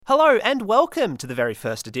Hello and welcome to the very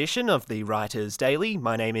first edition of the Writers Daily.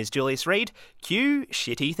 My name is Julius Reed. Cue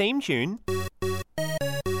shitty theme tune.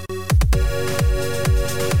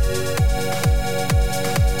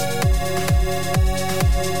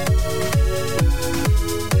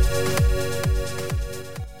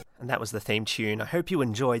 And that was the theme tune. I hope you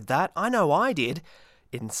enjoyed that. I know I did.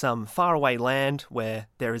 In some faraway land where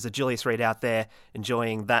there is a Julius Reed out there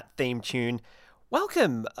enjoying that theme tune.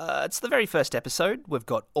 Welcome. It's the very first episode. We've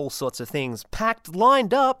got all sorts of things packed,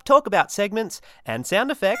 lined up, talk about segments and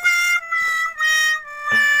sound effects.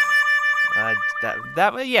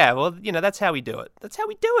 That's how we do it. That's how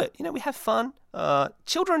we do it. We have fun.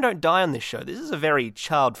 Children don't die on this show. This is a very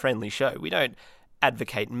child-friendly show. We don't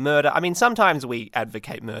advocate murder. I mean, sometimes we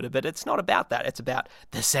advocate murder, but it's not about that. It's about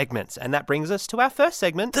the segments. And that brings us to our first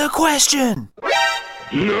segment, The Question.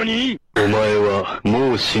 NANI? お前は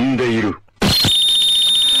もう死んでいる.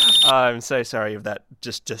 I'm so sorry if that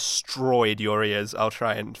just destroyed your ears. I'll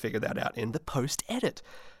try and figure that out in the post-edit.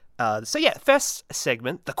 First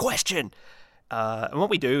segment, The Question. And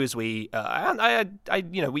what we do is I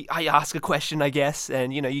ask a question, I guess,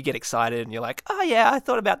 and, you get excited and you're like, oh yeah, I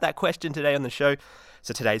thought about that question today on the show.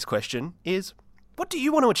 So today's question is, what do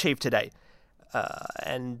you want to achieve today?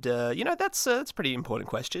 That's a pretty important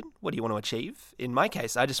question. What do you want to achieve? In my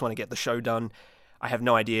case, I just want to get the show done. I have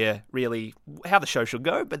no idea really how the show should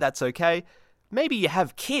go, but that's okay. Maybe you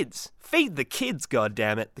have kids. Feed the kids,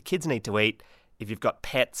 goddammit. The kids need to eat. If you've got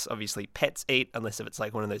pets, obviously pets eat, unless if it's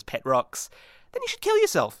like one of those pet rocks, then you should kill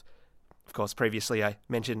yourself. Of course, previously I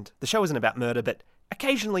mentioned the show isn't about murder, but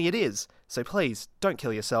occasionally it is. So please, don't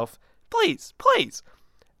kill yourself. Please, please.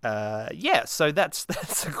 So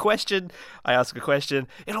that's a question. I ask a question.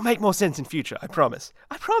 It'll make more sense in future, I promise.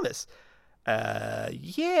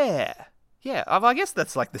 Yeah, I guess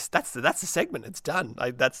that's like this. That's the segment. It's done.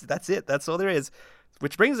 That's it. That's all there is.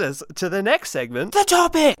 Which brings us to the next segment, The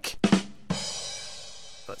Topic.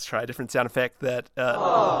 Let's try a different sound effect.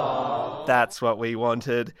 That's what we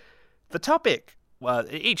wanted. The topic. Well,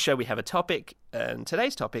 each show we have a topic, and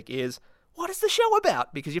today's topic is, what is the show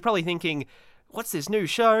about? Because you're probably thinking, what's this new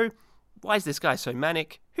show? Why is this guy so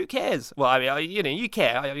manic? Who cares? Well, I mean, you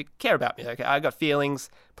care. You care about me. Okay, I got feelings.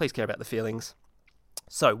 Please care about the feelings.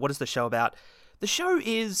 So, what is the show about? The show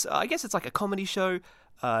is, I guess it's like a comedy show.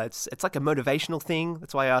 It's like a motivational thing.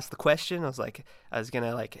 That's why I asked the question. I was going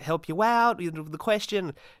to help you out with the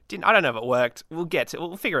question. I don't know if it worked. We'll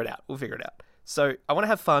figure it out. So, I want to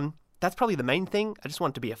have fun. That's probably the main thing. I just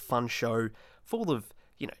want it to be a fun show full of,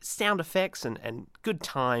 sound effects and good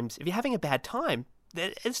times. If you're having a bad time,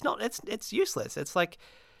 it's useless. It's like,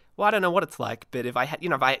 well, I don't know what it's like, but if I had,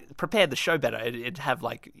 if I prepared the show better, it'd have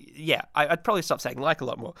I'd probably stop saying a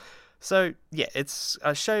lot more. So, yeah, it's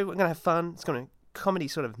a show. We're going to have fun. It's going to comedy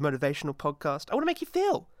sort of motivational podcast. I want to make you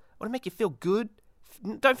feel. I want to make you feel good.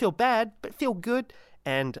 Don't feel bad, but feel good.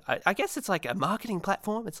 And I guess it's like a marketing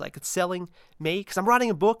platform. It's selling me because I'm writing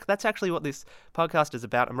a book. That's actually what this podcast is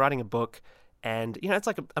about. I'm writing a book. And, it's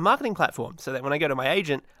like a marketing platform so that when I go to my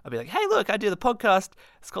agent, I'll be like, hey, look, I do the podcast.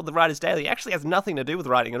 It's called The Writers Daily. It actually has nothing to do with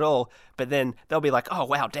writing at all. But then they'll be like, oh,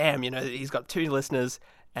 wow, damn, he's got 2 listeners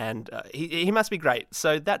and he must be great.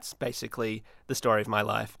 So that's basically the story of my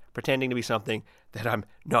life, pretending to be something that I'm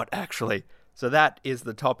not actually. So that is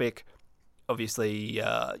the topic. Obviously,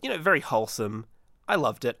 very wholesome. I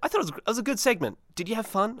loved it. I thought it was a good segment. Did you have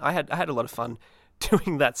fun? I had a lot of fun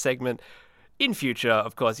doing that segment. In future,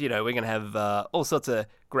 of course, we're going to have all sorts of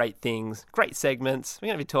great things, great segments. We're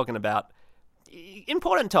going to be talking about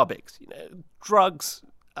important topics, drugs,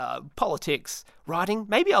 politics, writing.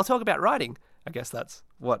 Maybe I'll talk about writing. I guess that's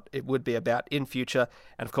what it would be about in future.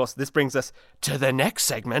 And of course, this brings us to the next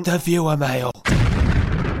segment, the viewer mail.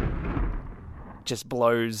 Just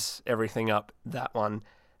blows everything up, that one.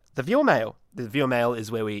 The viewer mail. The viewer mail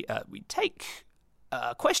is where we take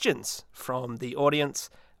questions from the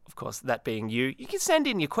audience. Of course, that being you. You can send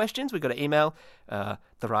in your questions. We've got an email,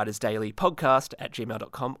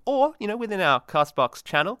 thewritersdailypodcast@gmail.com, or, within our Castbox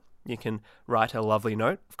channel, you can write a lovely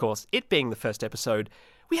note. Of course, it being the first episode,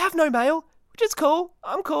 we have no mail, which is cool.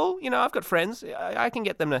 I'm cool. I've got friends. I can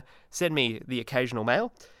get them to send me the occasional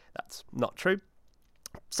mail. That's not true.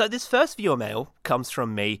 So this first viewer mail comes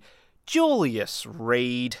from me, Julius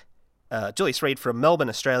Reed. Julius Reed from Melbourne,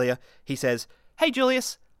 Australia. He says, hey,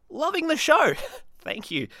 Julius, loving the show.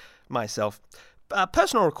 Thank you, myself.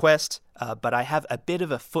 Personal request, but I have a bit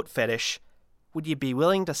of a foot fetish. Would you be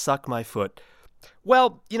willing to suck my foot?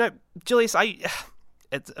 Well, Julius,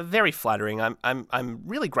 it's very flattering. I'm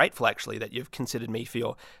really grateful actually that you've considered me for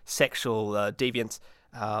your sexual deviance.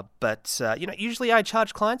 But usually I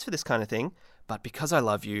charge clients for this kind of thing. But because I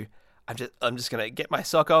love you, I'm just gonna get my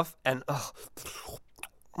sock off and oh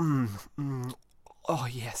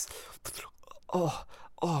yes, oh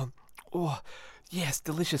yes,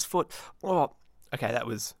 delicious foot. Oh, okay, that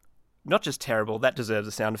was not just terrible. That deserves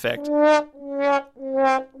a sound effect.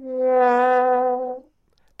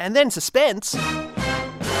 And then suspense.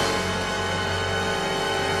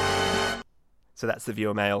 So that's the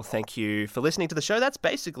viewer mail. Thank you for listening to the show. That's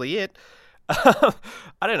basically it. I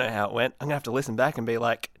don't know how it went. I'm going to have to listen back and be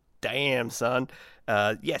like, damn, son.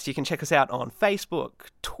 Yes, you can check us out on Facebook,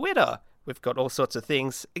 Twitter. We've got all sorts of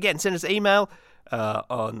things. Again, send us email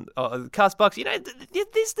on CastBox. You know,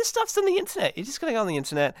 this stuff's on the internet. You're just going to go on the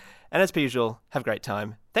internet. And as per usual, have a great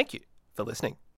time. Thank you for listening.